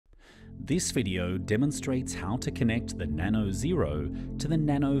This video demonstrates how to connect the nanoZero to the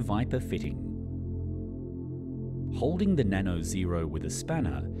nanoViper fitting. Holding the nanoZero with a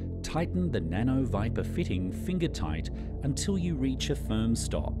spanner, tighten the nanoViper fitting finger tight until you reach a firm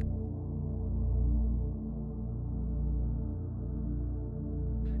stop.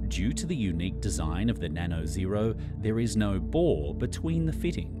 Due to the unique design of the nanoZero, there is no bore between the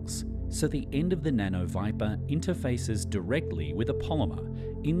fittings, so the end of the nanoViper interfaces directly with a polymer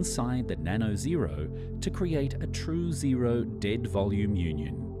inside the nanoZero to create a true zero dead volume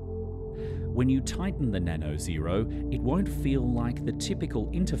union. When you tighten the nanoZero, it won't feel like the typical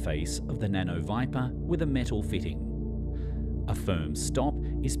interface of the nanoViper with a metal fitting. A firm stop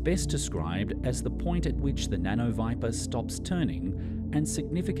is best described as the point at which the nanoViper stops turning, and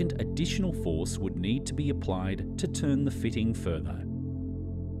significant additional force would need to be applied to turn the fitting further.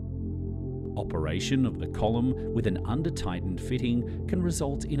 Operation of the column with an under-tightened fitting can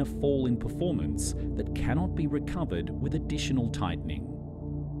result in a fall in performance that cannot be recovered with additional tightening.